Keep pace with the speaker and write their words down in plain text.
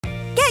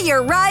Get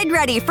your ride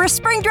ready for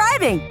spring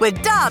driving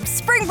with Dobbs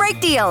Spring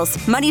Break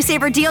Deals. Money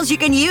saver deals you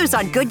can use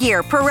on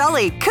Goodyear,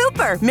 Pirelli,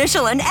 Cooper,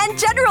 Michelin, and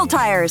General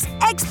Tires.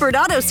 Expert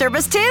auto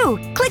service, too.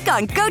 Click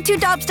on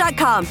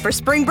GoToDobbs.com for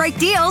spring break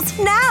deals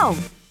now.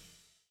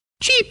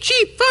 Cheap,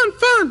 cheap, fun,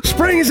 fun.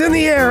 Spring is in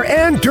the air,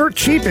 and Dirt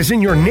Cheap is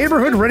in your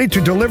neighborhood ready to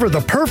deliver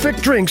the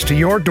perfect drinks to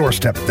your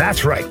doorstep.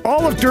 That's right.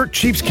 All of Dirt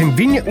Cheap's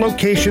convenient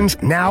locations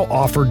now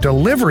offer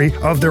delivery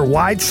of their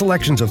wide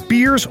selections of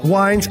beers,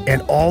 wines,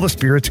 and all the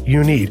spirits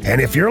you need. And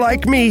if you're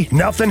like me,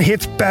 nothing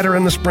hits better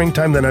in the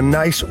springtime than a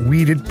nice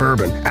weeded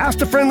bourbon. Ask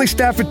the friendly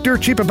staff at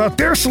Dirt Cheap about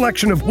their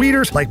selection of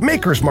weeders like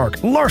Maker's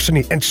Mark,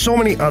 Larceny, and so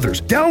many others.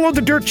 Download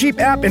the Dirt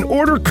Cheap app and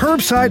order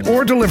curbside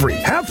or delivery.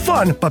 Have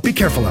fun, but be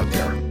careful out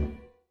there.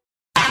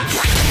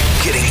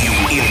 Getting you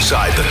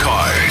inside the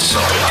cards.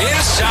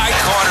 Inside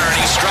corner, and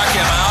he struck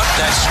him out.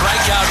 That's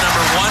strikeout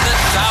number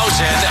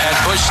 1,000 at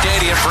Busch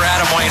Stadium for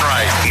Adam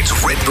Wainwright. It's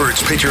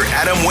Redbirds pitcher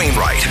Adam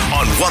Wainwright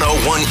on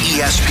 101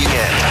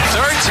 ESPN.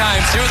 Third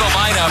time through the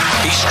lineup,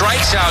 he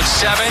strikes out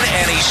 7,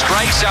 and he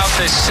strikes out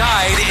the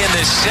side in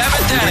the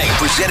 7th inning.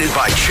 Presented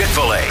by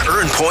Chick-fil-A.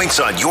 Earn points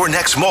on your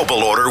next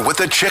mobile order with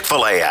the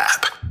Chick-fil-A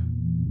app.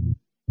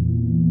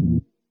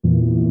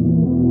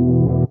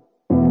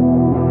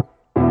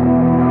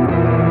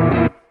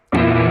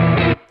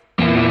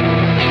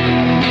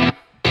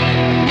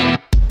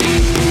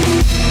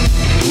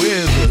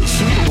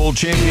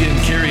 Champion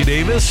Kerry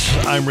Davis.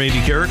 I'm Randy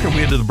Carricker. We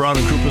head to the Brown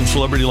and Crouppen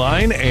Celebrity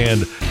Line,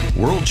 and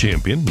world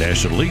champion,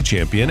 National League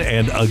champion,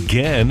 and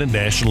again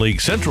National League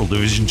Central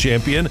Division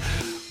champion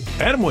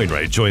Adam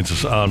Wainwright joins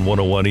us on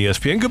 101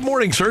 ESPN. Good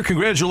morning, sir.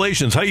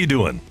 Congratulations. How you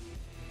doing?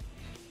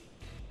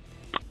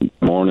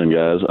 Morning,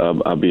 guys.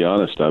 I'll be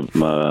honest. I'm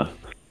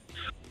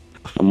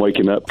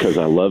waking up because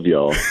I love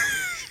y'all.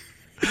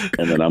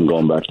 And then I'm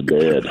going back to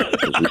bed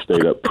because we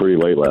stayed up pretty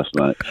late last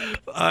night.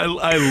 I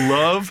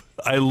love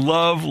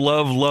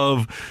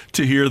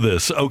to hear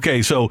this.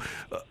 Okay, so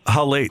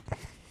how late?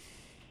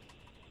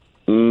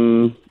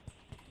 I'm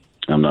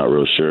not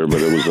real sure, but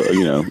it was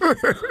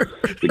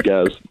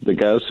the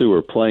guys who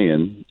were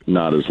playing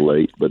not as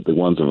late, but the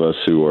ones of us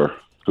who are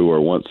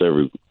once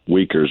every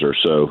weekers or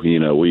so,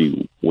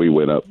 we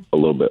went up a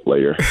little bit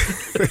later.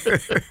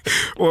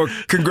 Well,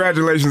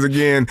 congratulations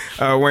again,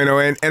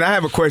 Wayno. And I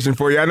have a question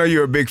for you. I know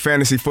you're a big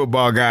fantasy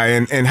football guy,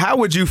 and how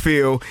would you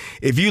feel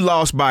if you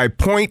lost by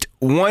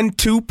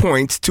 0.12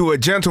 points to a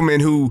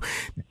gentleman who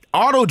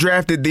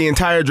auto-drafted the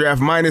entire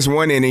draft minus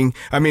one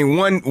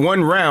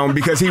round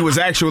because he was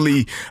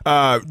actually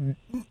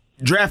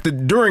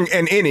drafted during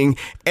an inning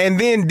and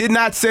then did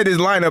not set his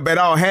lineup at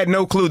all, had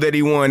no clue that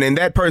he won, and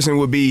that person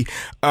would be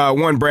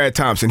one Brad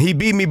Thompson. He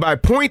beat me by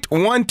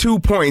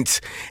 0.12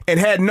 points and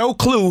had no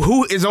clue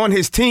who is on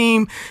his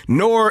team,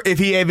 nor if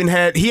he even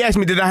had – he asked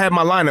me did I have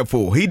my lineup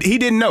full. He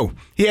didn't know.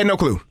 He had no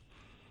clue.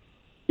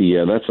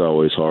 Yeah, that's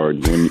always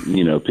hard when,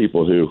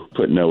 people who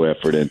put no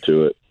effort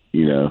into it,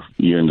 you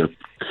end up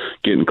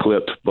getting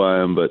clipped by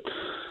them. But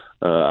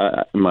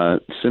my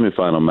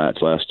semifinal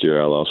match last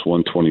year, I lost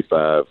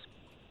 125.4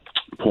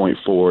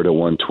 to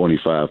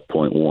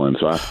 125.1.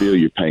 So I feel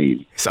your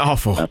pain. It's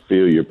awful. I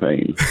feel your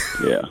pain.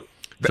 Yeah.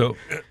 So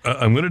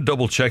I'm going to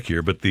double check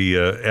here, but the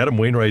Adam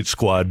Wainwright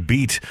squad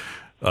beat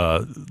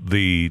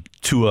the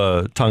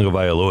Tua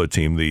Tagovailoa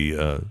team,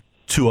 the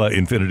Tua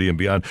Infinity and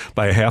Beyond,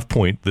 by a half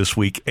point this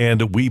week,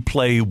 and we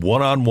play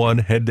one-on-one,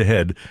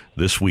 head-to-head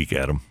this week,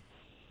 Adam.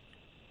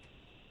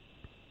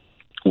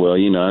 Well,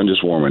 I'm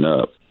just warming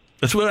up.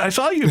 That's what I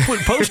saw you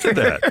posted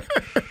that.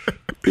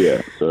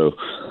 Yeah, so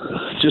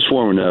just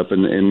warming up,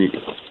 and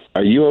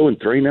are you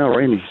 0-3 now,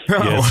 Randy?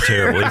 Yeah, it's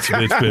terrible. It's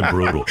been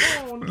brutal.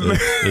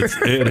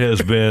 It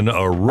has been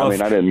a rough.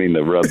 I didn't mean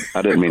to rub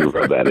that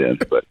in,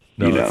 but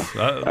no,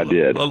 I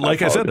did.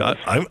 Like I said,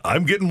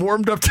 I'm getting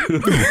warmed up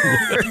too.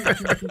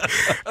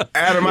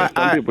 Adam,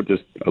 some people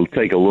just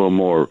take a little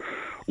more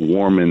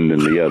warming than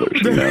the others.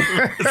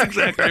 That's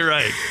exactly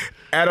right.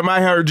 Adam,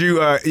 I heard you.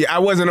 I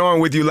wasn't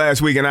on with you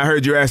last week, and I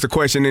heard you ask a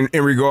question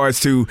in regards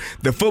to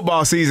the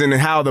football season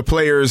and how the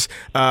players,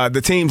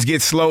 the teams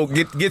get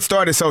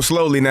started so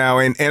slowly now.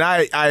 And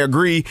I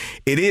agree.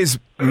 It is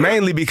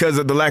mainly because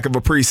of the lack of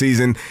a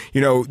preseason.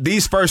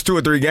 These first 2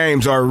 or 3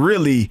 games are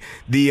really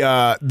the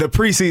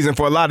preseason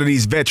for a lot of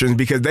these veterans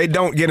because they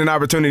don't get an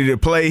opportunity to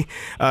play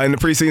in the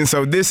preseason.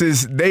 So this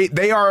is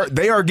they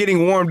are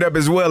getting warmed up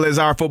as well as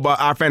our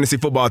fantasy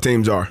football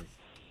teams are.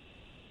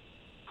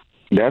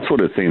 That's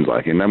what it seems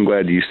like, and I'm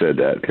glad you said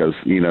that because,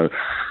 we're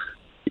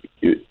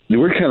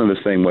kind of the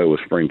same way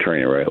with spring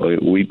training, right?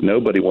 Like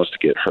nobody wants to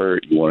get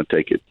hurt. You want to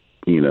take it,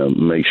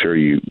 make sure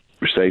you're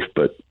safe.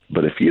 But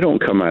if you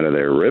don't come out of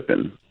there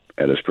ripping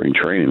at a spring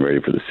training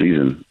ready for the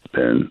season,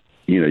 then,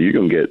 you're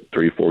going to get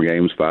 3, 4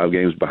 games, 5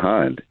 games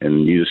behind,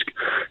 and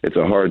it's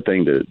a hard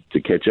thing to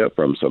catch up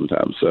from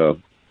sometimes.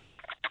 So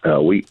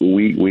we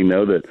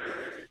know that,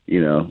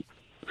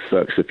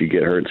 sucks if you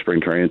get hurt in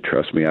spring training.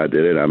 Trust me, I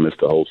did it. I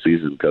missed the whole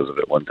season because of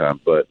it one time.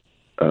 But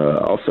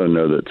also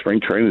know that spring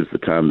training is the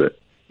time that,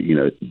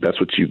 that's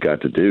what you've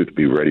got to do to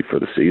be ready for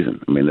the season.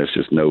 There's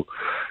just no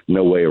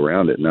way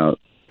around it. Now,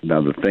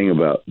 Now, the thing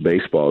about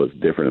baseball that's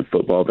different than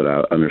football that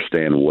I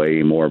understand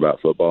way more about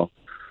football,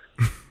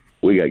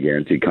 we got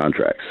guaranteed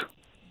contracts.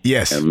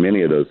 Yes. And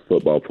many of those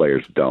football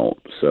players don't.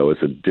 So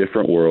it's a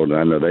different world, and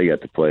I know they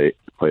got to play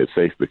it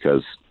safe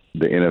because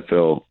the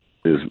NFL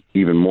is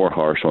even more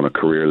harsh on a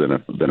career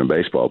than a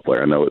baseball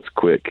player. I know it's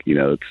quick.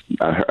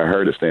 I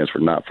heard it stands for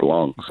not for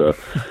long. So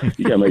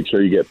you got to make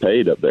sure you get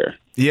paid up there.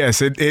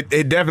 Yes,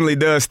 it definitely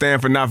does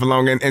stand for not for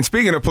long. And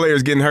speaking of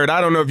players getting hurt, I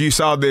don't know if you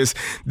saw this.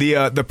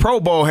 The Pro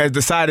Bowl has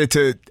decided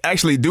to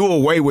actually do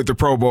away with the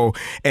Pro Bowl,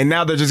 and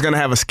now they're just going to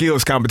have a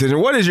skills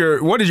competition. What is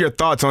your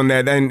thoughts on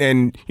that?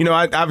 And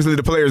obviously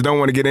the players don't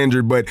want to get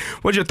injured, but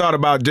what's your thought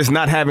about just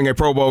not having a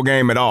Pro Bowl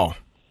game at all?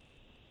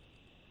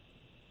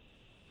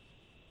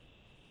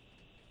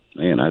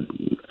 Man, I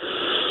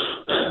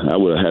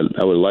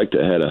would like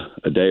to have had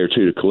a day or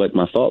two to collect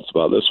my thoughts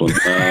about this one.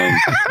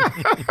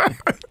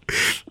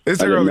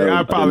 It's early.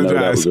 I apologize. I didn't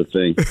know that was a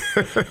thing.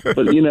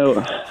 But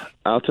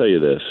I'll tell you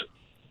this: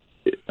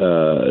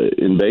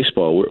 in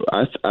baseball,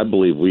 I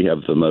believe we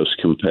have the most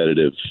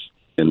competitive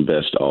and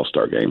best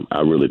All-Star game.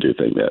 I really do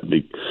think that.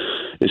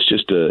 It's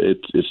just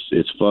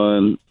it's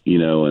fun,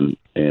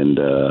 and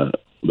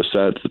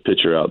besides the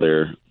pitcher out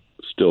there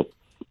still,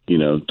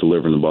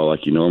 delivering the ball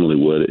like you normally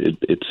would,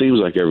 it seems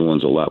like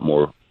everyone's a lot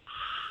more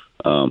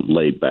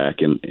laid back.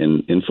 And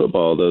in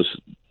football, those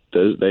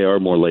they are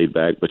more laid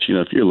back. But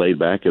if you're laid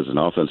back as an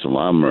offensive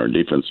lineman or a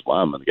defensive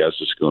lineman, the guy's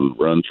just going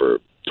to run for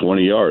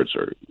 20 yards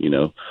or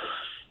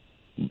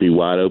be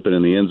wide open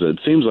in the end zone. It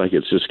seems like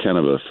it's just kind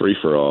of a free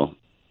for all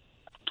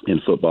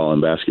in football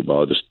and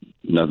basketball, just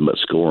nothing but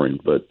scoring.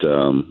 But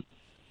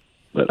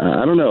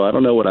I don't know. I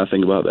don't know what I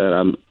think about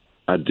that.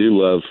 I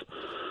do love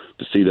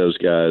to see those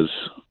guys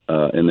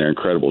and their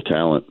incredible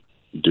talent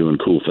doing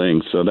cool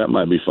things. So that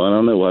might be fun. I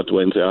don't know. We'll have to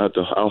wait and see.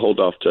 I'll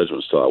hold off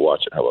judgment until I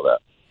watch it. How about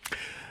that?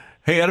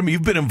 Hey, Adam,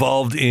 you've been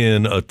involved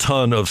in a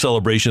ton of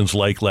celebrations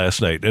like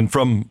last night. And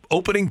from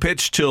opening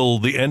pitch till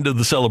the end of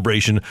the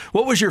celebration,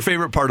 what was your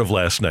favorite part of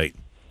last night?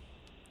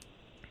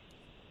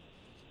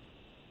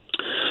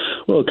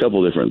 Well, a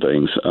couple different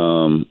things.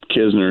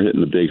 Kisner hitting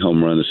the big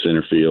home run to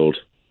center field,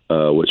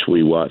 which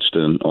we watched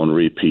on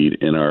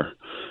repeat in our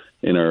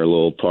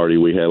little party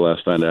we had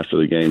last night after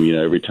the game.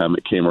 Every time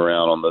it came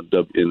around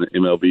in the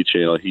MLB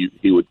channel,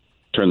 he would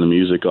turn the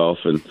music off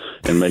and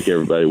make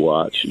everybody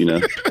watch. He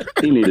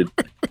needed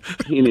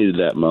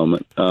that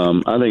moment.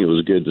 I think it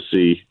was good to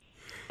see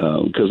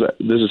because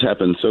this has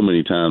happened so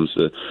many times.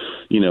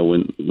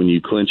 When you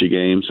clinch a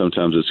game,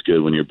 sometimes it's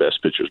good when your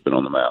best pitcher's been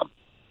on the mound,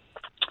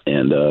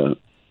 and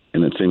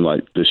it seemed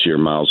like this year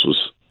Miles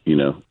was.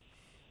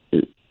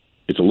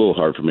 It's a little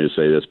hard for me to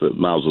say this, but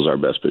Miles was our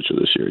best pitcher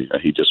this year.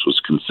 He just was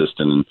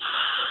consistent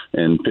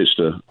and pitched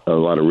a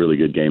lot of really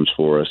good games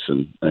for us,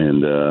 and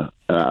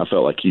I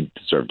felt like he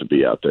deserved to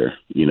be out there.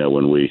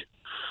 When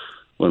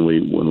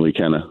we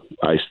kind of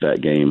iced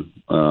that game,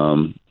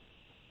 and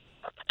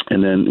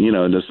then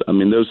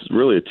there was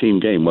really a team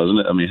game, wasn't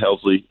it?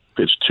 Helsley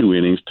pitched 2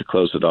 innings to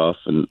close it off,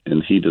 and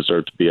he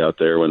deserved to be out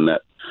there when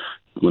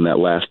that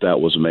last out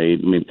was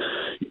made.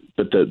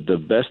 But the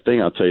best thing,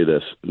 I'll tell you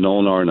this: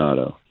 Nolan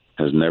Arenado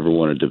has never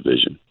won a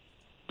division.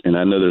 And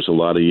I know there's a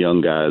lot of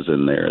young guys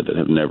in there that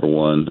have never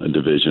won a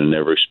division,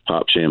 never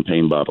popped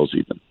champagne bottles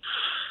even.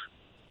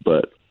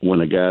 But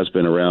when a guy's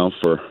been around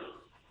for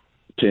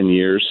 10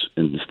 years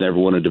and has never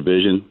won a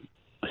division,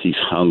 he's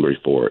hungry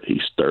for it.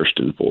 He's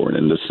thirsting for it.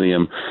 And to see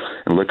him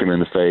and look him in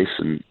the face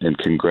and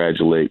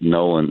congratulate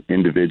Nolan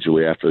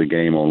individually after the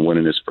game on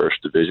winning his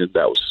first division,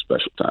 that was a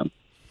special time.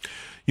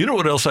 You know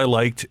what else I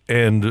liked?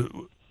 And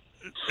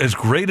as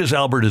great as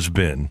Albert has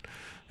been,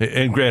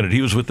 and granted,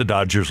 he was with the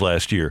Dodgers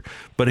last year,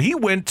 but he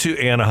went to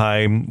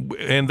Anaheim,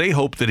 and they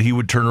hoped that he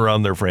would turn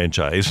around their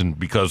franchise, and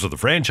because of the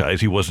franchise,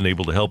 he wasn't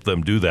able to help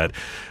them do that.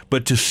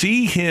 But to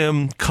see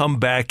him come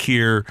back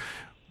here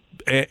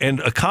and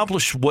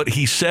accomplish what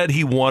he said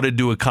he wanted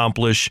to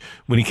accomplish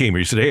when he came here.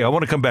 He said, hey, I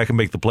want to come back and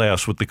make the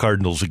playoffs with the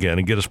Cardinals again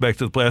and get us back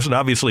to the playoffs. And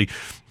obviously,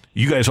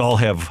 you guys all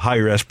have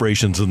higher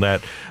aspirations than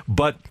that.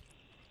 But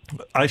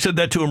I said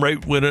that to him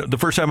right when the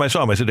first time I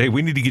saw him. I said, hey,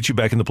 we need to get you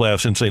back in the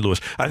playoffs in St. Louis.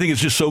 I think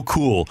it's just so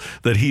cool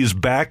that he is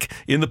back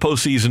in the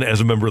postseason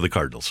as a member of the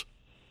Cardinals.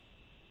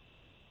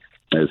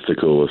 It's the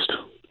coolest.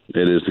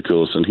 It is the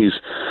coolest. And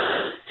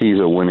he's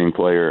a winning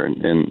player,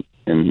 and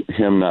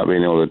him not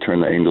being able to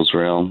turn the Angels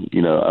around, I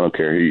don't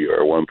care who you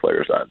are, one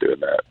player's not doing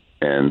that.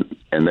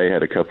 And they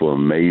had a couple of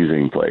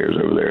amazing players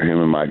over there.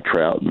 Him and Mike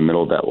Trout in the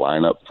middle of that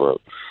lineup for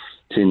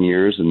 10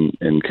 years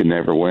and could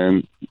never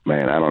win.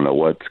 Man, I don't know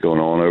what's going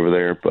on over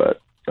there,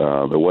 but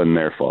it wasn't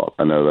their fault.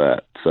 I know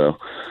that. So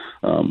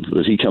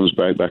as he comes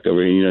back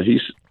over here,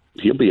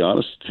 he'll be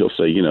honest. He'll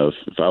say,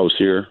 if I was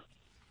here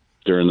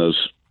during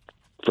those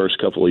first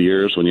couple of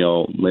years when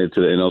y'all made it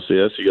to the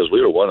NLCS, he goes, we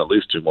would have won at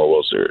least 2 more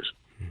World Series.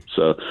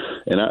 So,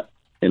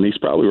 and he's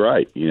probably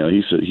right.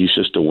 He's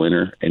just a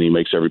winner, and he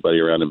makes everybody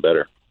around him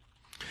better.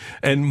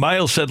 And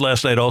Miles said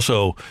last night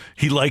also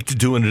he liked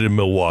doing it in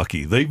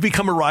Milwaukee. They've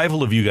become a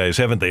rival of you guys,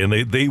 haven't they?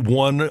 And they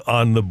won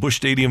on the Busch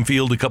Stadium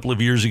field a couple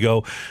of years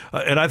ago.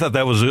 And I thought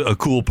that was a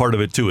cool part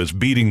of it, too, is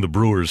beating the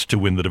Brewers to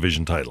win the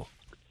division title.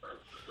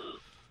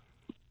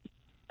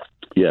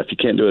 Yeah, if you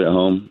can't do it at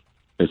home,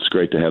 it's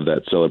great to have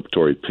that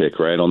celebratory pick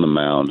right on the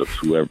mound of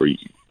whoever you've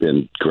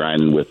been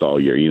grinding with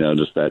all year.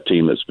 Just that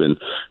team that's been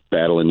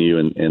battling you,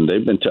 and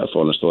they've been tough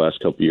on us the last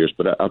couple of years.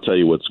 But I'll tell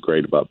you what's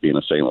great about being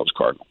a St. Louis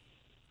Cardinal.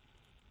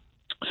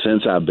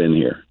 Since I've been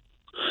here,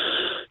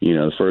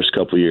 the first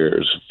couple of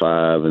years,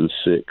 5 and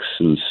 6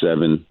 and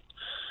 7,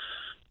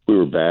 we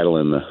were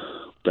battling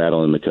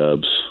the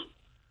Cubs,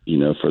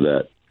 for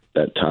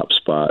that top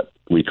spot.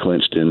 We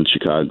clinched in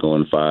Chicago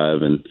in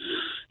 5, and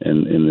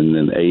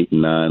then 8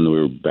 and 9 we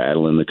were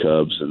battling the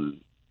Cubs, and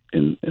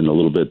a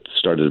little bit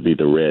started to be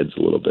the Reds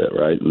a little bit,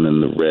 right? And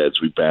then the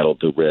Reds, we battled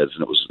the Reds,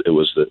 and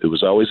it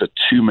was always a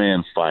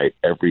 2-man fight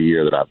every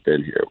year that I've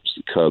been here. It was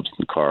the Cubs and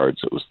the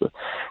Cards, it was the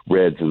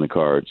Reds and the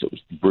Cards, it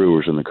was the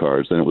Brewers and the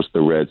Cards, then it was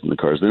the Reds and the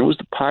Cards, then it was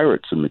the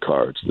Pirates and the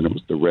Cards, then it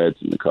was the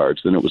Reds and the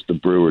Cards, then it was the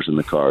Brewers and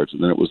the Cards,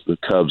 and then it was the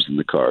Cubs and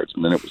the Cards,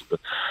 and then it was the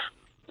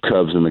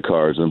Cubs and the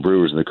Cards and the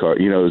Brewers and the Cards.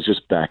 It was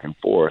just back and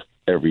forth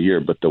every year,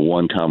 but the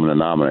one common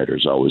denominator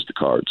is always the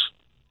Cards.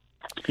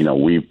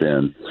 We've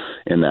been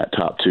in that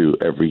top 2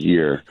 every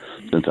year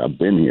since I've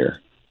been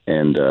here,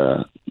 and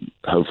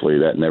hopefully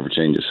that never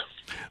changes.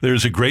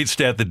 There's a great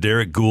stat that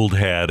Derek Gould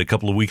had a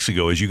couple of weeks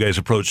ago as you guys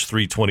approached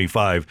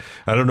 325.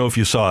 I don't know if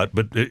you saw it,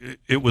 but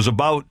it was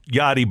about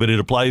Yadi, but it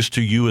applies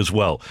to you as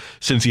well.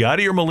 Since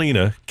Yadier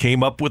Molina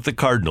came up with the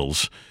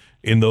Cardinals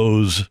in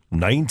those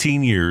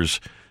 19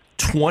 years,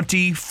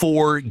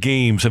 24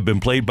 games have been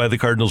played by the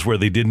Cardinals where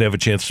they didn't have a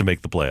chance to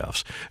make the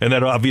playoffs. And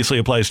that obviously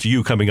applies to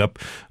you coming up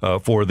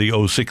for the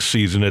 06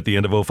 season at the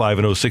end of 05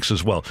 and 06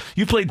 as well.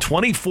 You played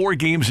 24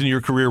 games in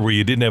your career where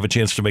you didn't have a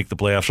chance to make the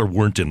playoffs or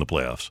weren't in the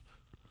playoffs.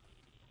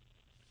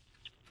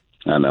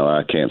 I know.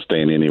 I can't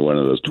stay in any one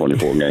of those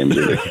 24 games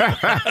either.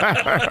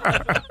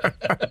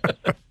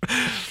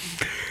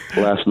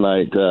 Last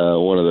night,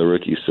 one of the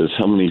rookies says,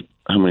 how many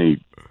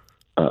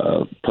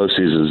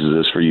postseasons is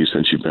this for you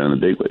since you've been in the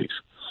big leagues?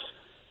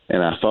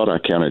 And I thought I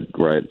counted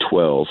right at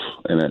 12,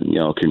 and then,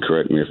 y'all can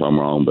correct me if I'm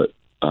wrong, but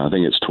I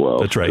think it's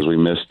 12. That's right. Because we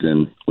missed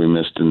in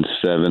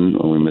 7,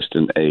 and we missed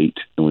in 8,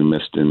 and we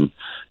missed in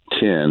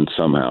 10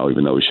 somehow,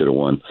 even though we should have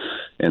won.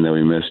 And then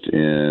we missed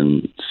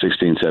in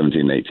 16,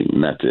 17, 18,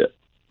 and that's it,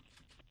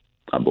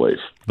 I believe.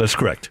 That's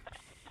correct.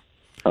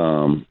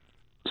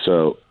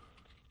 So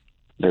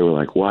they were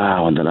like,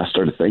 wow. And then I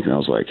started thinking, I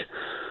was like,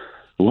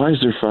 why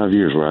is there 5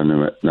 years where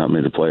I've not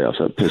made the playoffs?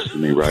 That pisses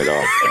me right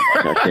off.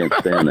 I can't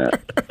stand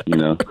that,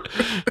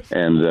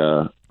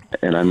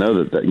 And I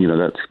know that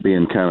that's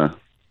being kind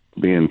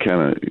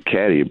of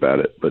catty about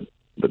it, but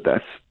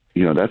that's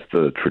that's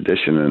the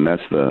tradition, and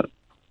that's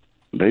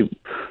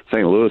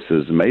St. Louis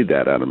has made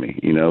that out of me.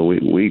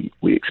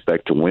 We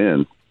expect to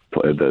win.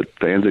 The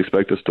fans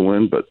expect us to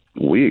win, but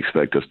we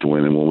expect us to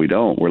win, and when we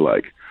don't, we're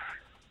like,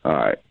 all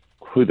right,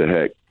 who the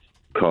heck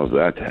caused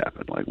that to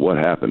happen? Like, what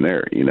happened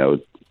there?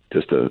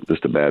 Just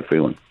a bad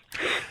feeling.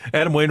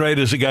 Adam Wainwright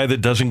is a guy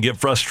that doesn't get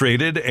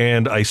frustrated,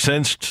 and I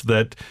sensed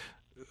that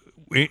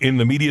in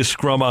the media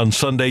scrum on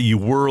Sunday you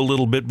were a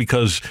little bit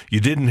because you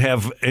didn't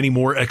have any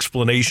more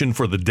explanation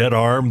for the dead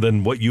arm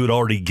than what you had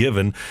already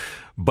given.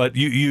 But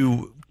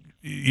you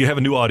have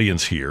a new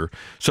audience here.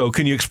 So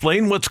can you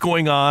explain what's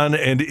going on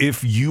and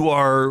if you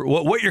are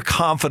what your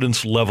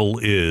confidence level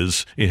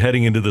is in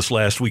heading into this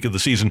last week of the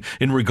season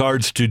in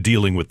regards to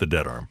dealing with the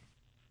dead arm?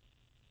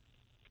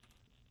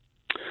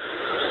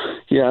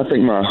 Yeah, I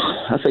think my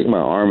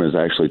arm is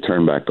actually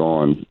turned back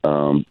on,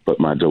 but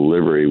my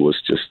delivery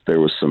was just, there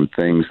was some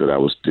things that I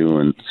was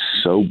doing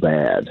so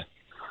bad,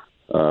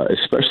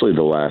 especially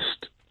the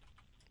last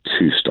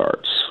 2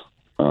 starts,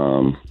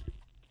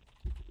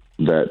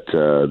 that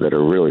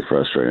are really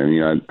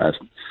frustrating. I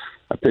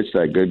pitched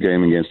that good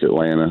game against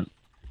Atlanta,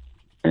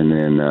 and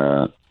then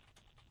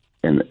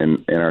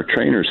and our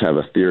trainers have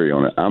a theory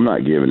on it. I'm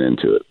not giving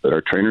into it, but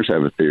our trainers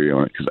have a theory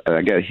on it because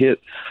I got hit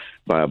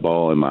by a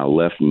ball in my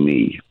left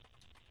knee.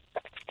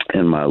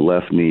 And my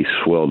left knee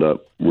swelled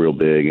up real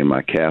big, and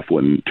my calf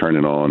wouldn't turn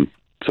it on,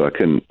 so I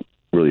couldn't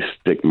really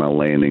stick my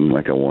landing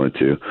like I wanted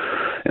to.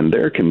 And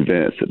they're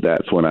convinced that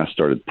that's when I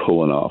started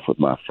pulling off with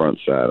my front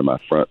side of my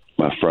front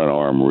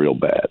arm real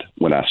bad.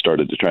 When I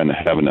started to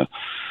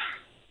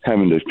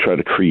having to try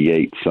to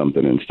create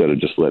something instead of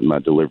just letting my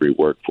delivery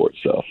work for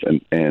itself.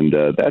 And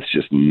that's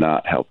just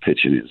not how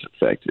pitching is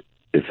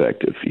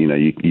effective.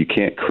 You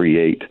can't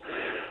create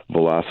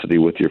velocity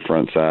with your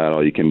front side.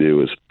 All you can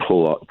do is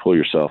pull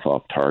yourself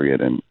off target,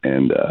 and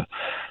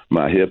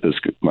my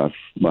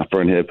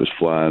front hip is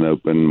flying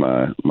open,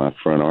 my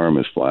front arm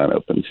is flying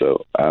open.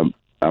 So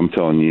I'm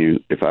telling you,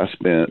 if I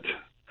spent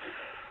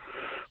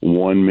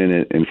 1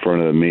 minute in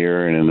front of the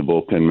mirror and in the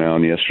bullpen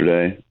mound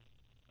yesterday,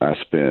 I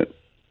spent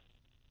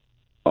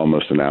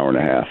almost an hour and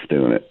a half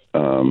doing it,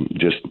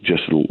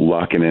 just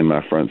locking in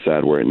my front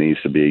side where it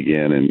needs to be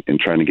again, and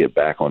trying to get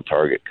back on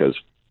target because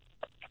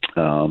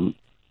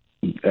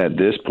at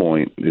this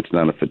point, it's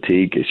not a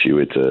fatigue issue.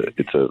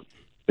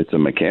 It's a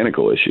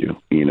mechanical issue,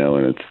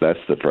 and that's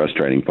the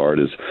frustrating part.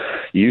 Is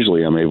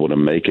usually I'm able to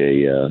make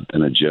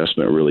an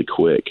adjustment really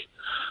quick,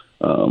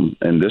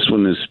 and this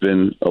one has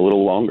been a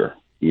little longer,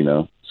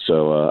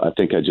 So I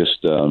think I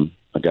just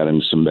I got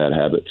into some bad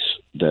habits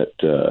that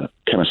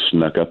kind of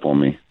snuck up on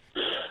me,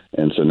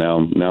 and so now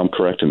I'm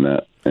correcting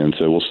that, and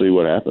so we'll see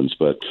what happens.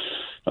 But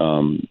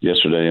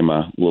yesterday in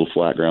my little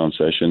flat ground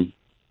session,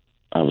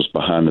 I was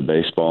behind the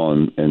baseball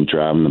and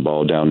driving the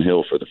ball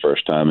downhill for the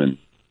first time in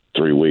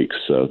 3 weeks.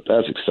 So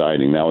that's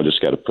exciting. Now I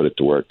just got to put it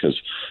to work because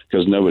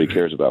nobody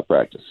cares about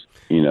practice.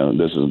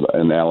 This is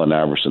an Allen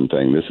Iverson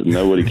thing.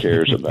 Nobody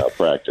cares about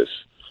practice.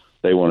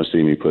 They want to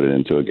see me put it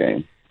into a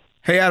game.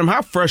 Hey, Adam,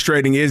 how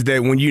frustrating is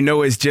that when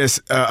it's just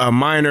a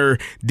minor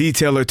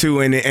detail or two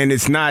and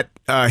it's not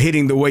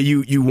hitting the way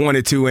you want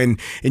it to and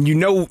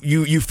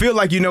you feel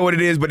like you know what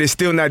it is, but it's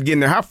still not getting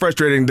there? How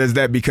frustrating does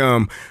that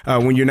become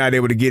when you're not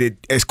able to get it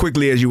as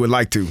quickly as you would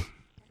like to?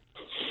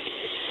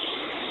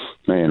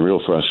 Man,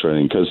 real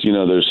frustrating because,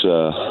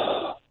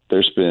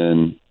 there's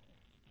been,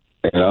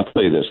 and I'll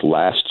tell you this,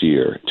 last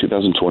year,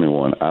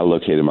 2021, I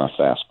located my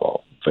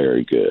fastball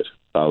very good.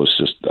 I was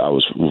just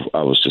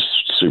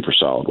super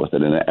solid with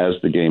it. And as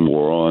the game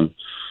wore on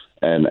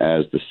and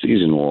as the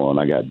season wore on,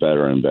 I got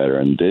better and better.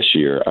 And this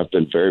year I've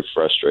been very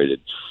frustrated,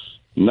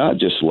 not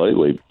just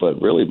lately, but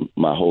really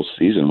my whole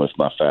season with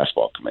my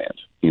fastball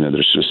command.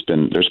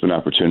 There's been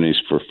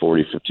opportunities for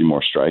 40, 50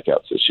 more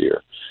strikeouts this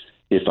year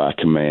if I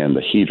command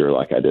the heater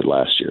like I did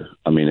last year.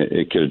 I mean,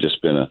 it could have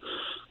just been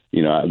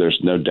there's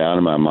no doubt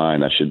in my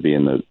mind I should be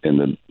in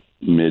the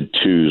mid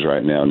twos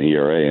right now in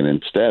ERA, and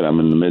instead I'm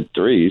in the mid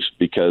threes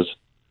because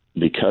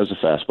of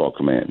fastball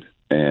command.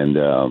 And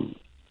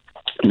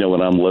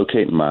when I'm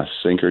locating my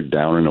sinker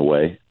down and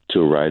away to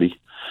a righty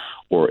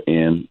or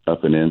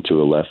up and in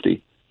to a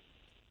lefty,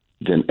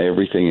 then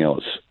everything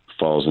else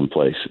falls in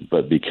place.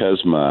 But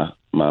because my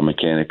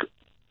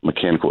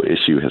mechanical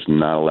issue has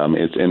not allowed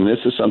me, and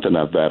this is something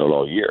I've battled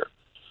all year,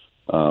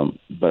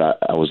 but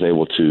I was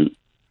able to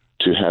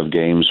have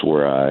games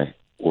where I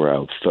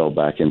fell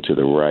back into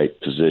the right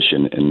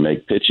position and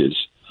make pitches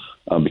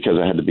because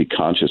I had to be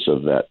conscious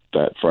of that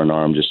front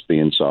arm just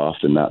being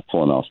soft and not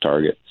pulling off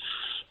target.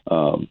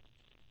 But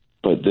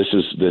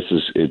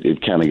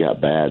it kind of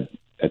got bad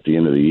at the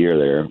end of the year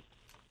there.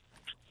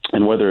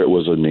 And whether it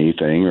was a knee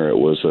thing or it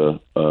was a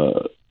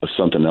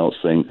something else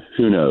thing,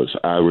 who knows?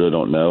 I really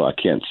don't know. I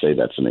can't say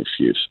that's an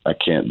excuse. I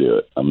can't do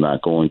it. I'm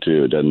not going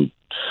to. It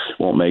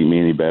won't make me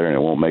any better, and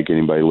it won't make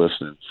anybody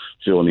listening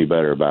feel any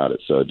better about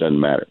it. So it doesn't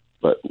matter.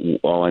 But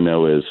all I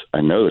know is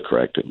I know the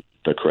correction.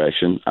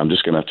 I'm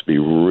just going to have to be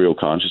real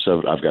conscious of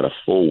it. I've got a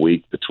full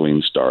week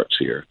between starts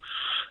here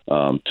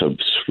to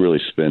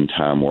really spend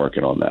time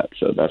working on that.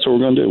 So that's what we're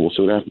going to do. We'll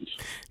see what happens.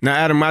 Now,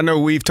 Adam, I know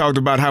we've talked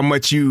about how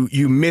much you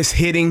miss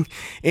hitting.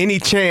 Any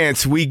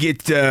chance we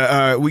get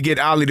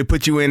Ollie to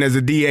put you in as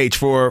a DH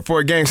for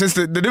a game? Since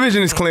the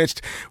division is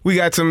clinched, we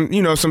got some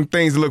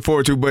things to look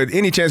forward to. But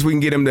any chance we can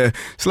get him to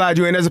slide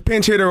you in as a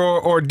pinch hitter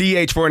or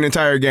DH for an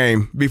entire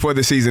game before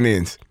the season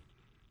ends?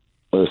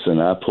 Listen,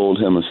 I pulled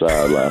him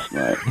aside last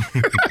night.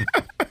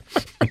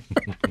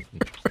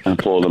 I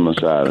pulled him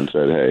aside and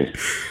said, hey,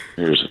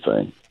 here's the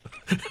thing.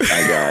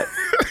 I got,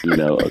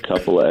 a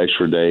couple of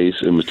extra days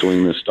in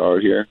between the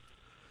start here.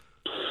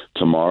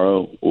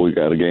 Tomorrow, we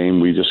got a game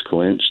we just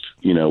clinched.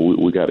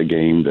 We got a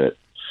game that,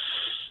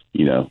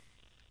 a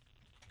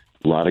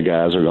lot of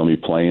guys are going to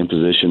be playing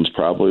positions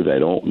probably they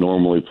don't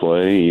normally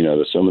play.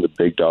 Some of the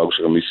big dogs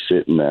are going to be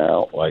sitting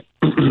out. Like,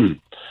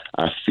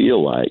 I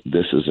feel like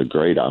this is a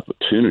great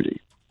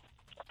opportunity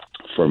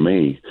for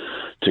me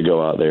to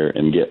go out there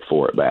and get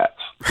 4 at bats.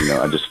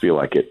 I just feel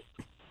like it.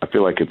 I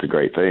feel like it's a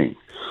great thing.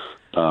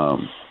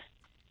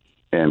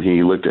 And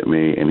he looked at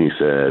me and he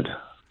said,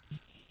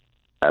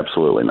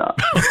 "Absolutely not."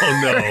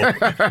 Oh no!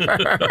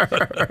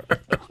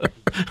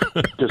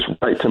 Just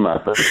right to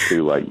my face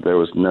too. Like there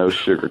was no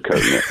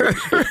sugarcoating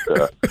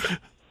it.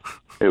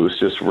 It was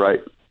just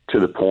right to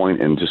the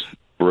point and just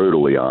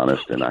brutally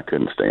honest, and I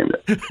couldn't stand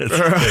it. That's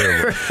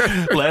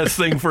terrible. Last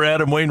thing for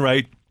Adam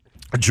Wainwright.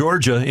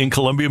 Georgia in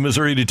Columbia,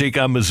 Missouri to take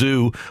on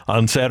Mizzou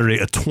on Saturday,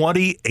 a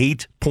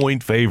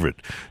 28-point favorite.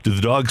 Do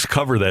the Dogs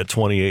cover that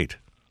 28?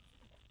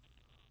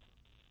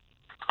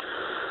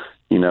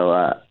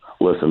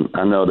 Listen,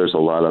 I know there's a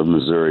lot of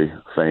Missouri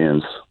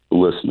fans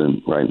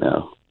listening right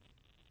now,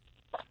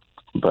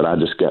 but I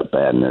just got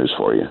bad news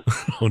for you.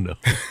 Oh, no.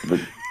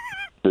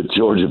 The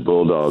Georgia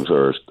Bulldogs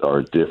are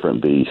a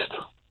different beast.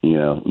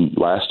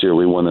 Last year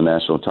we won the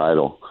national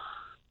title,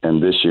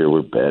 and this year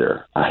we're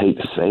better. I hate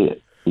to say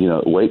it.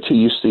 Wait till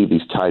you see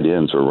these tight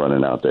ends are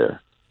running out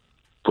there.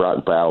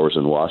 Brock Bowers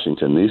in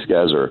Washington. These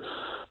guys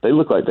they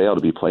look like they ought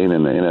to be playing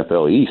in the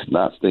NFL East,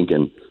 not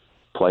thinking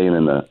playing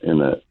in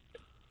the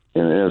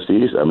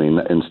NFC East. I mean,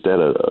 instead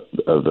of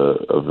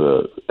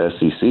the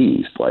SEC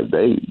East, like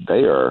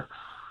they are.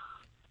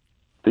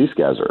 These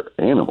guys are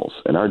animals,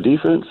 and our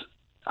defense.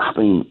 I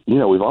mean,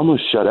 we've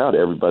almost shut out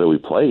everybody we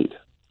played.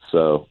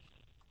 So,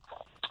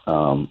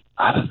 28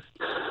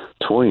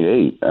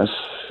 28. That's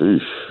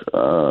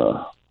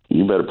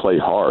you better play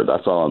hard.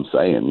 That's all I'm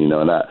saying,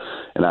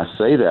 and I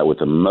say that with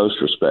the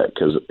most respect,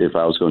 because if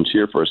I was going to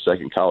cheer for a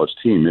second college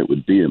team, it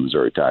would be the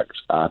Missouri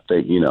Tigers. I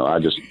think,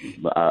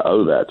 I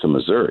owe that to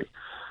Missouri.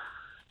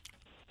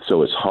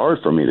 So it's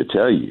hard for me to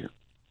tell you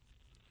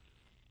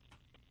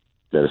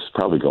that it's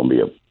probably going to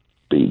be a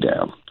beat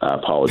down. I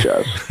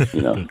apologize.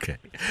 Okay.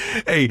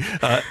 Hey,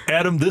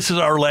 Adam, this is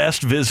our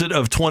last visit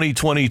of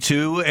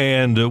 2022,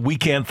 and we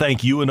can't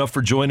thank you enough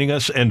for joining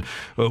us. And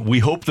we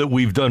hope that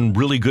we've done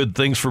really good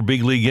things for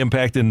Big League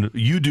Impact, and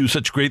you do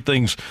such great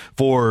things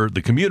for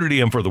the community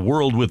and for the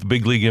world with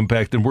Big League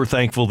Impact. And we're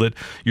thankful that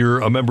you're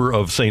a member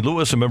of St.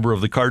 Louis, a member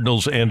of the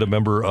Cardinals, and a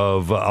member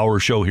of our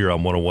show here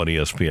on 101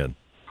 ESPN.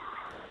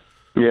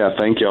 Yeah,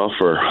 thank y'all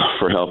for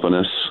helping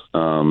us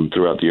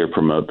throughout the year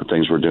promote the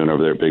things we're doing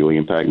over there at Big League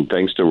Impact. And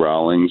thanks to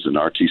Rawlings and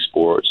RT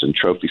Sports and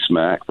Trophy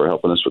Smack for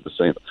helping us with the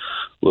St.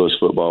 Louis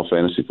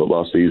fantasy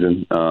football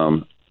season.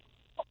 One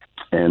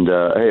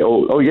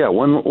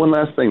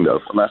last thing, though.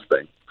 One last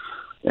thing.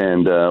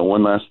 And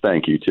one last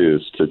thank you, too,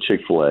 is to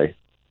Chick-fil-A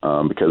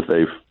because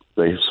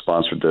they've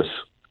sponsored this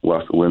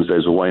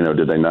Wednesdays with Wayno,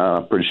 did they not?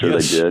 I'm pretty sure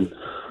Yes. they did.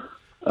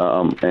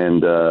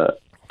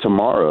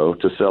 Tomorrow,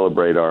 to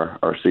celebrate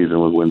our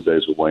season with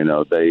Wednesdays with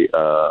Wayno,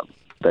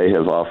 they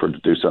have offered to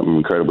do something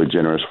incredibly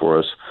generous for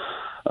us.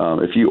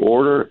 If you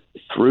order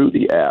through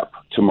the app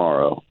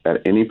tomorrow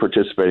at any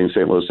participating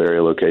St. Louis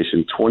area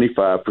location,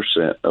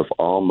 25% of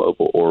all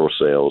mobile oral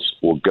sales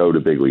will go to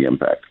Big League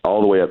Impact,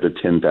 all the way up to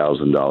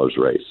 $10,000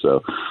 raised.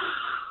 So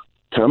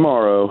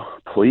tomorrow,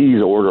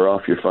 please order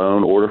off your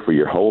phone, order for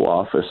your whole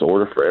office,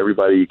 order for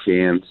everybody you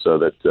can, so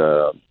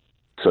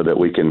that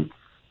we can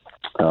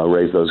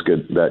raise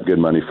that good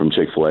money from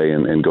Chick-fil-A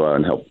and go out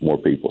and help more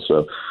people.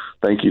 So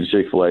thank you to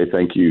Chick-fil-A.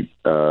 Thank you,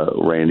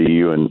 Randy.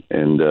 You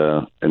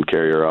and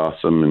Carrie are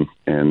awesome.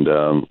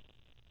 And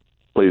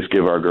please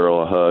give our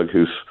girl a hug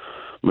who's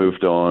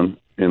moved on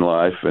in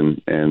life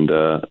and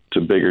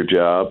to bigger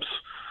jobs.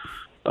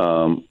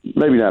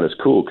 Maybe not as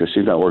cool because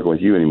she's not working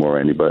with you anymore,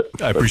 Randy. But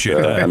I appreciate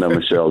that. I know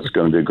Michelle's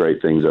going to do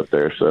great things up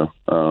there.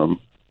 So.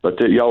 But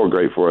y'all were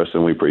great for us,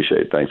 and we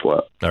appreciate it. Thanks a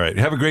lot. All right.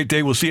 Have a great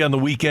day. We'll see you on the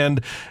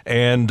weekend,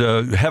 and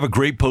have a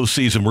great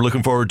postseason. We're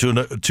looking forward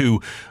to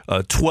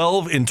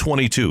 12 and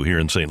 22 here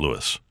in St.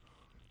 Louis.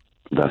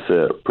 That's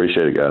it.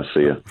 Appreciate it, guys.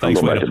 See you.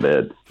 Thanks, I'm going back to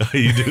bed.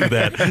 You do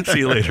that. See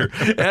you later.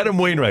 Adam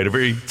Wainwright, a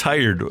very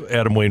tired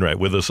Adam Wainwright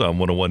with us on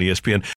 101 ESPN.